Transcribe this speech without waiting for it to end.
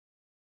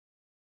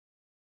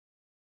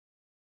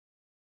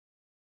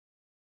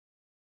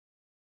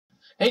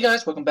Hey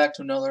guys, welcome back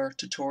to another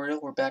tutorial.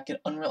 We're back in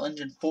Unreal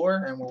Engine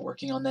 4 and we're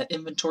working on that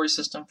inventory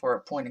system for our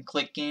point and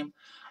click game.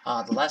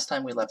 The last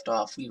time we left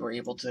off, we were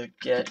able to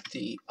get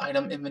the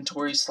item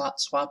inventory slot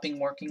swapping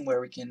working,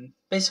 where we can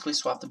basically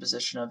swap the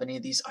position of any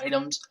of these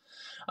items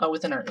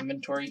within our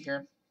inventory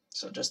here.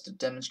 So just to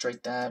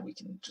demonstrate that, we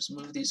can just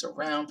move these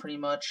around pretty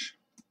much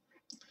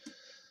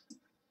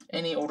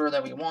any order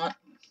that we want.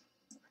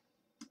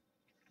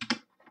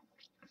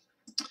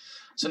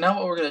 So now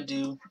what we're going to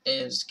do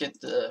is get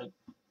the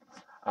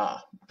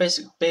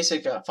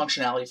basic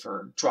functionality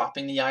for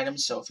dropping the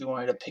items. So if we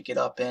wanted to pick it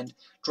up and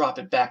drop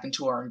it back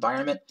into our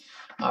environment,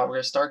 we're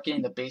going to start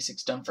getting the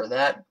basics done for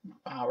that.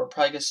 We're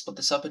probably going to split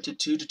this up into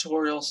two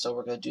tutorials. So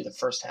we're going to do the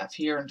first half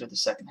here and do the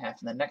second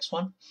half in the next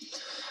one.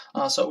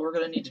 So what we're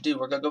going to need to do,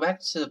 we're going to go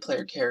back to the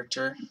player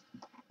character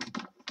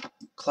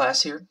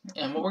class here,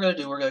 and what we're going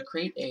to do, we're going to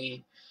create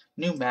a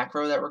new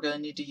macro that we're going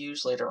to need to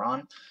use later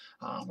on.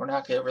 We're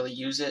not going to really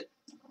use it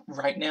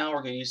right now.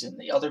 We're going to use it in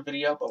the other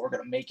video, but we're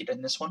going to make it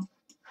in this one.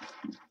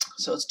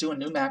 So let's do a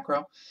new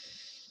macro.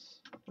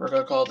 We're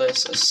going to call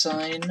this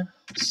assign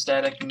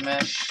static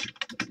mesh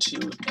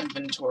to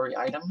inventory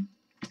item.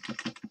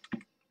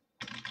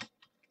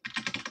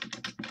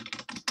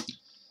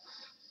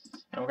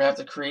 And we're going to have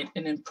to create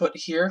an input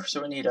here.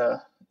 So we need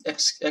a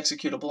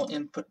executable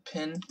input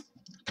pin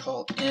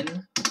called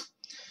in.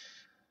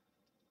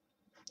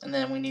 And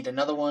then we need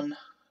another one,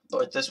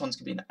 but this one's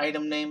going to be an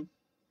item name.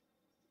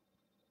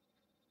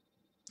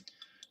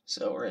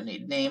 So we're going to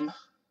need name.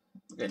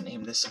 We're going to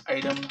name this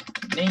item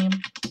name.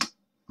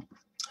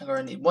 I'm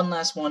going to need one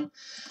last one,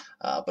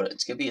 but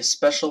it's going to be a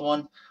special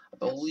one. I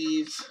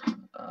believe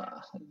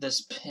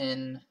this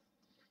pin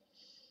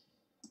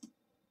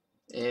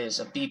is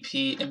a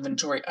BP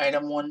inventory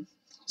item one.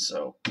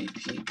 So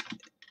BP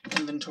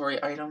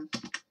inventory item.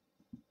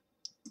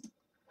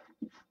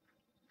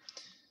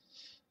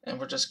 And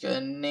we're just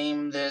going to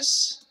name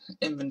this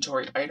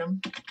inventory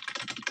item.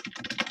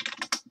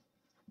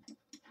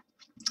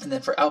 And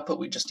then for output,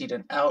 we just need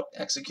an out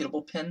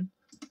executable pin.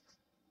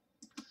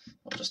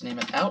 We'll just name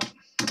it out.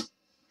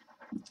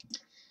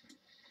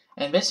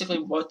 And basically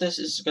what this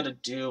is going to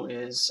do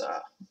is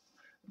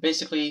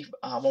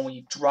when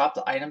we drop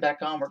the item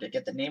back on, we're going to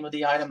get the name of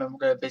the item, and we're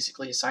going to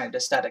basically assign it a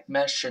static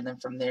mesh, and then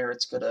from there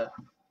it's going to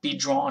be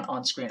drawn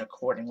on screen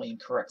accordingly and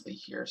correctly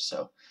here.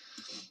 So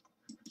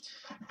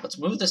let's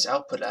move this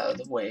output out of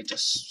the way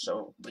just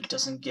so it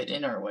doesn't get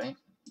in our way.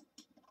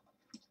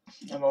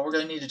 And what we're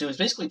going to need to do is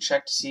basically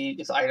check to see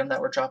if the item that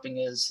we're dropping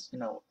is,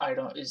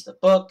 item is the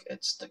book,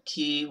 it's the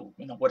key,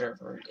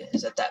 whatever it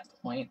is at that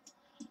point.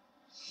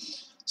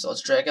 So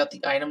let's drag out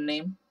the item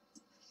name.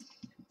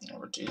 And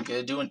we're going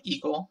to do an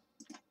equal.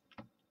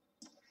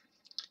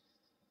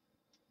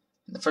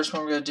 And the first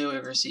one we're going to do,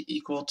 we're going to see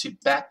equal to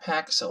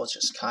backpack. So let's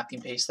just copy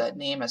and paste that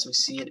name as we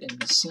see it in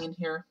the scene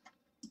here.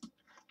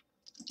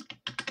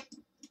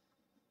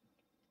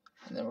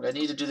 And then we're going to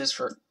need to do this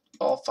for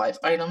all 5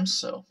 items.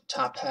 So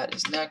top hat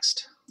is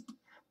next.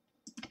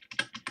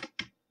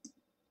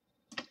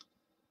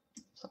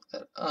 Plug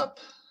that up.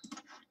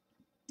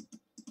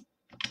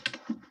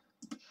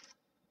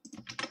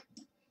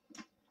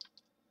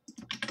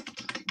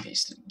 Copy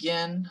paste it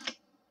again.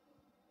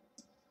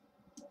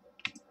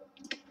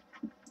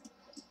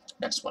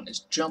 Next one is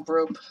jump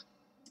rope.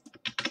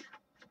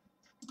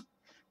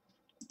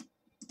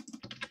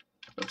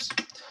 Oops.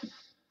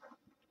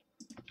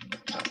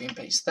 Copy and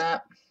paste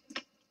that.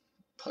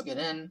 Plug it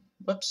in.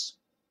 Whoops.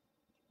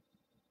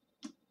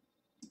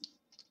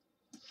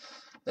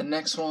 The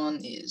next one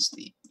is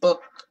the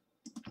book.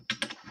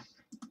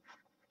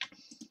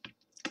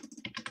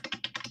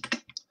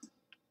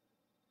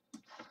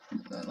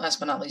 And then last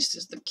but not least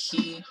is the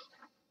key.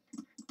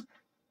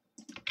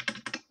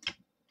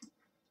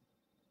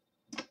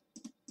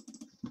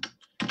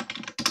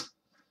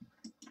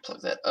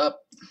 Plug that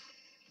up.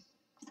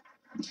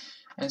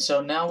 And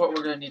so now what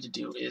we're going to need to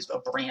do is a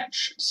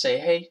branch. Say,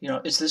 hey,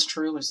 is this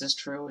true? Is this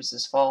true? Is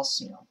this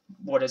false?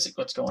 What is it?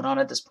 What's going on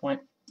at this point?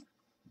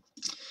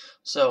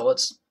 So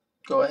let's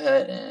go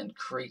ahead and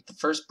create the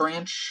first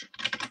branch.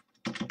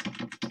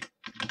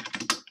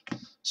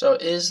 So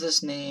is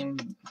this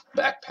name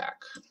backpack?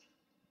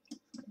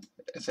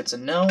 If it's a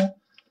no,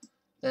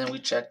 then we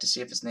check to see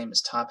if his name is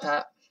top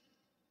hat.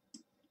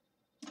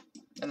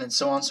 And then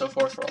so on and so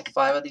forth for all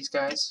 5 of these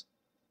guys.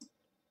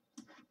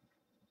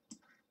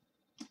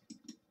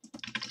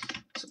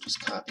 So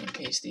just copy and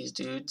paste these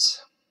dudes.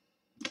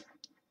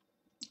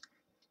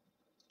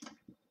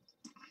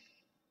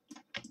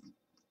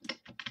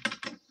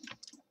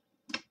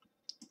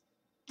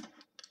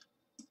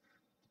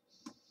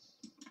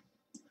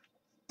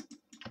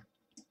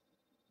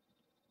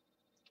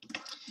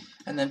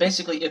 And then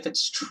basically if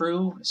it's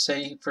true,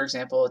 say for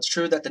example it's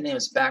true that the name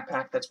is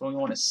backpack, that's when we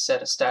want to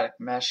set a static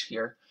mesh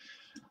here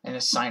and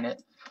assign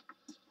it.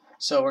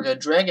 So we're going to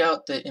drag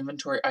out the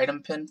inventory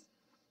item pin.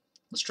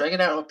 Let's drag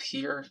it out up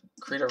here,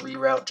 create a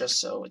reroute just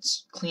so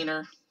it's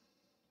cleaner.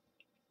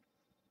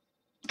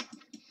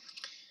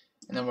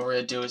 And then what we're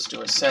going to do is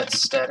do a set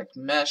static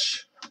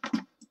mesh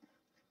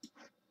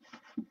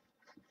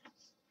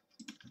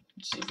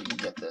Let's see if we can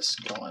get this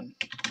going.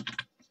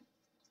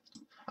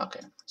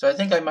 Okay, so I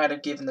think I might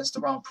have given this the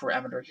wrong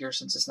parameter here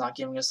since it's not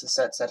giving us the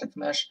set static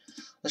mesh.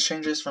 Let's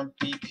change this from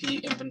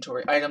BP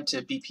inventory item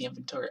to BP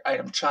inventory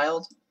item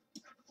child.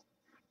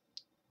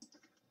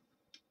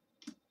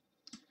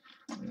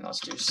 And let's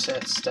do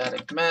set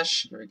static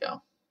mesh. Here we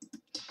go.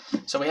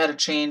 So we had to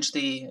change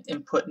the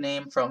input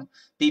name from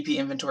BP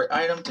inventory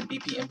item to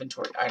BP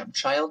inventory item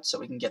child so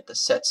we can get the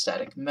set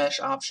static mesh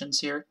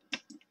options here.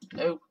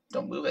 No,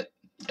 don't move it.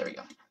 There we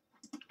go.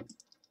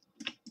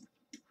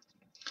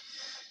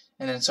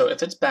 And then so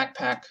if it's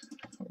backpack,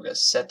 we're going to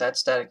set that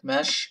static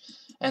mesh.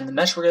 And the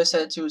mesh we're going to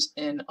set it to is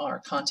in our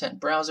content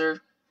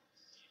browser.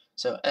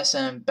 So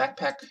SM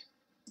backpack.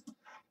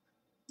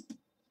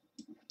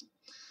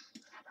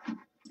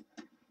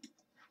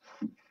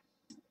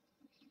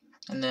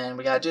 And then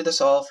we got to do this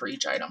all for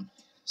each item.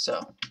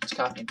 So let's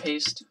copy and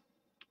paste.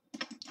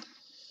 Put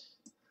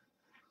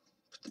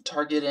the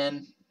target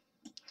in.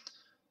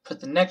 Put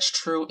the next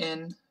true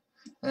in.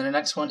 And then the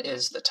next one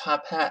is the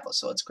top hat.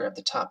 So let's grab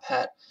the top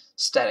hat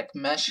static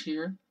mesh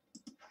here.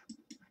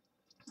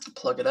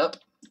 Plug it up.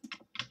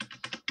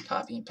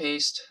 Copy and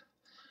paste.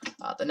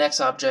 The next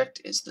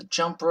object is the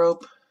jump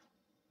rope.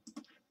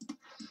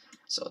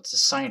 So let's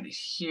assign it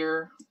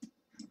here.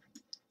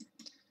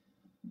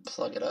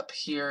 Plug it up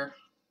here.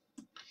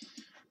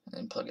 And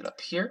then plug it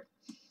up here.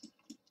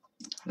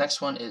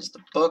 Next one is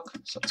the book.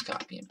 So let's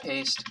copy and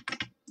paste.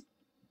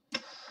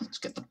 Let's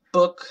get the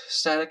book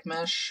static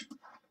mesh.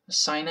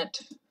 Assign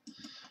it.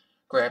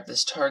 Grab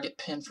this target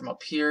pin from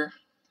up here.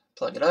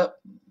 Plug it up.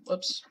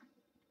 Whoops.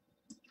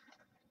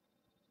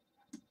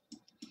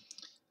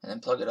 And then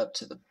plug it up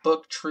to the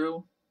book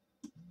true.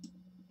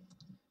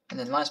 And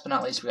then last but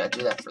not least, we got to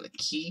do that for the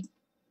key.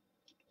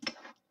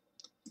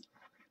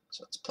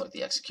 So let's plug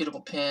the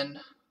executable pin,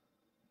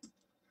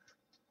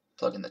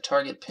 plug in the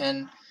target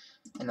pin,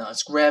 and then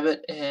let's grab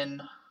it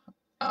in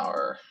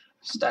our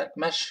static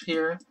mesh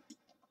here.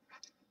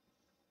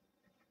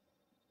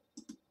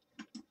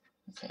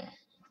 Okay.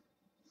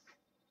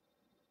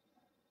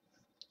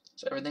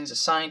 So everything's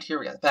assigned here.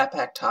 We got the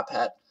backpack, top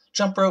hat,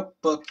 jump rope,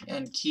 book,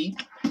 and key.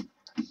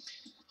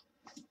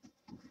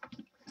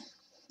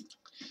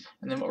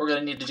 And then what we're going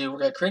to need to do, we're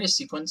going to create a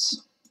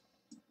sequence.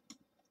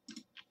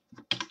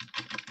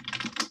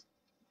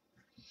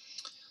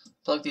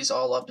 Plug these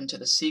all up into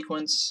the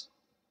sequence.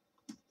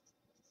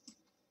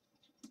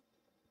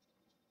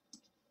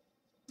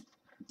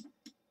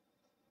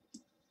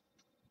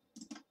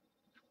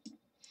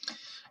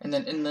 And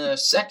then in the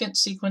second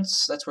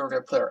sequence, that's where we're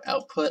going to put our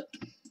output.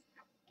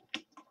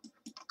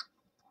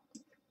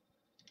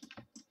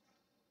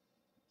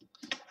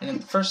 And in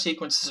the first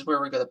sequence, this is where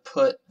we're going to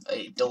put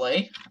a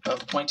delay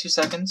of 0.2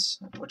 seconds,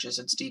 which is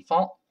its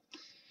default.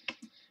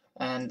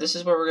 And this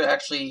is where we're going to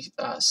actually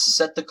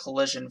set the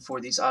collision for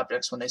these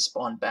objects when they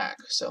spawn back.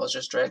 So let's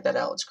just drag that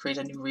out. Let's create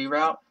a new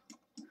reroute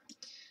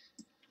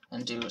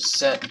and do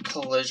set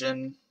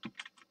collision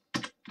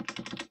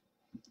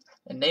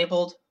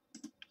enabled.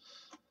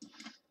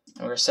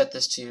 And we're going to set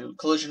this to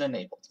collision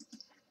enabled.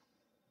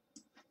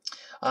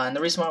 And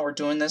the reason why we're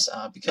doing this,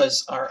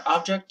 because our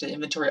object, the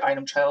inventory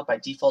item child, by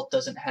default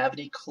doesn't have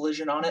any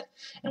collision on it.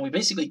 And we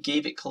basically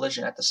gave it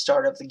collision at the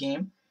start of the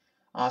game.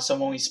 So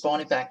when we spawn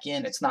it back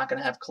in, it's not going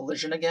to have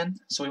collision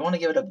again. So we want to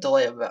give it a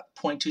delay of about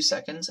 0.2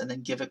 seconds and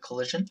then give it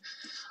collision.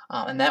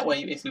 And that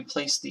way, if we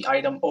place the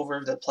item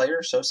over the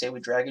player, so say we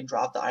drag and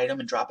drop the item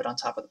and drop it on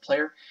top of the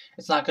player,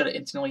 it's not going to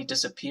instantly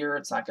disappear.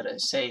 It's not going to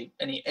say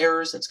any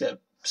errors. It's going to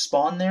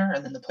spawn there,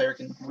 and then the player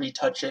can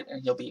retouch it,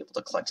 and you'll be able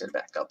to collect it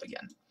back up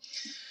again.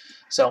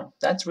 So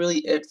that's really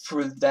it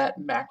for that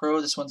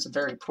macro. This one's a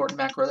very important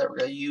macro that we're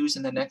going to use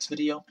in the next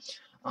video.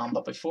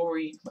 But before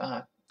we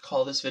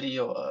call this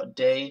video a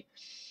day,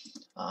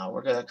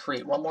 we're going to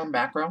create one more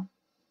macro.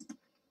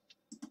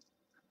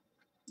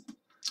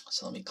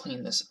 So let me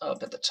clean this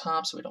up at the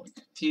top so we don't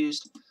get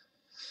confused.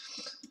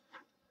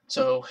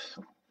 So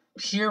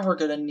here we're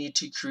going to need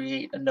to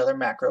create another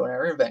macro in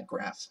our event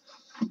graph.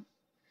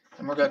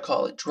 And we're going to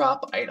call it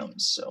drop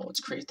items. So let's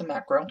create the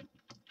macro,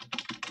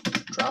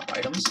 drop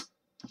items.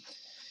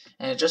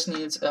 And it just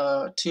needs 2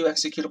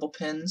 executable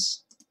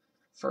pins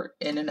for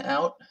in and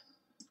out.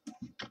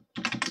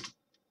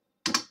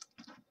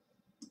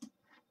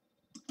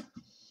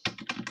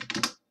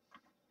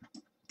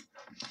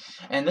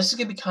 And this is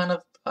going to be kind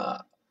of,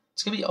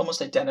 it's going to be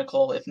almost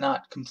identical, if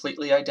not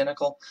completely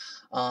identical,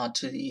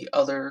 to the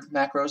other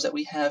macros that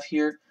we have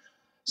here.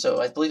 So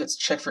I believe it's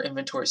check for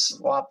inventory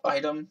swap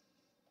item,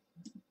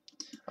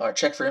 or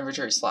check for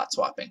inventory slot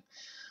swapping.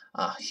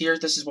 Here,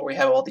 this is where we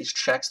have all these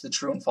checks, the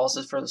true and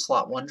falses for the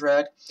slot 1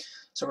 drag.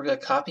 So we're going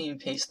to copy and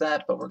paste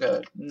that, but we're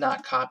going to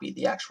not copy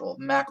the actual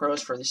macros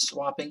for the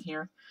swapping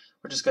here.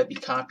 We're just going to be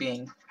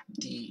copying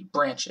the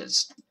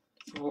branches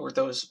for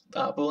those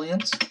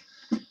booleans.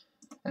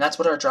 And that's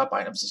what our drop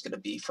items is going to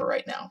be for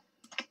right now.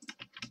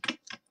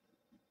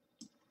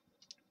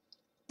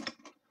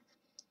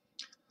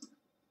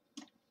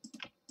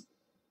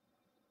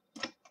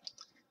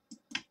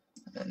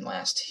 And then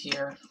last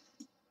here.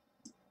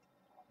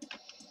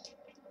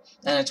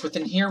 And it's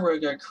within here we're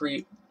going to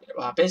create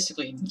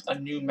basically a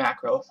new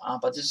macro,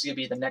 but this is going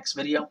to be the next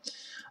video.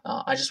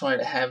 I just wanted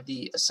to have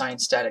the assign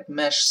static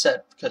mesh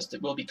set because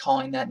we'll be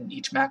calling that in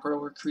each macro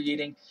we're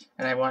creating,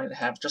 and I wanted to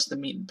have just the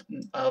meat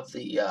of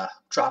the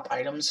drop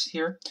items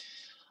here.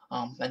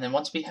 And then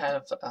once we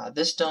have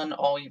this done,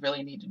 all we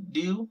really need to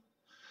do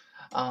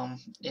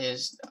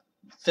is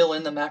fill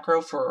in the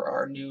macro for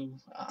our new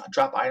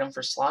drop item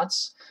for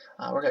slots.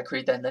 We're going to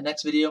create that in the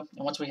next video,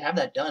 and once we have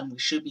that done, we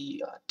should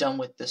be done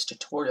with this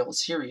tutorial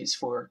series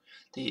for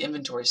the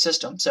inventory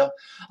system. So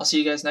I'll see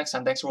you guys next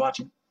time. Thanks for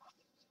watching.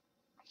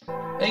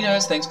 Hey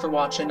guys, thanks for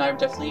watching. I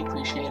definitely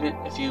appreciate it.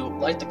 If you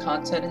like the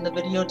content in the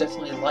video,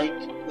 definitely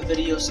like the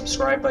video,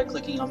 subscribe by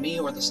clicking on me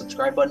or the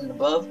subscribe button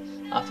above.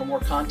 For more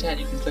content,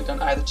 you can click on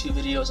either two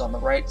videos on the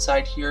right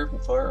side here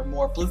for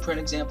more blueprint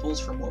examples,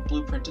 for more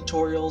blueprint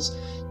tutorials,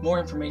 more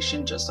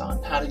information just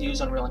on how to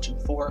use Unreal Engine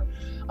 4.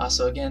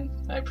 So again,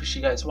 I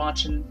appreciate you guys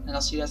watching, and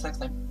I'll see you guys next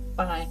time.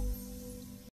 Bye!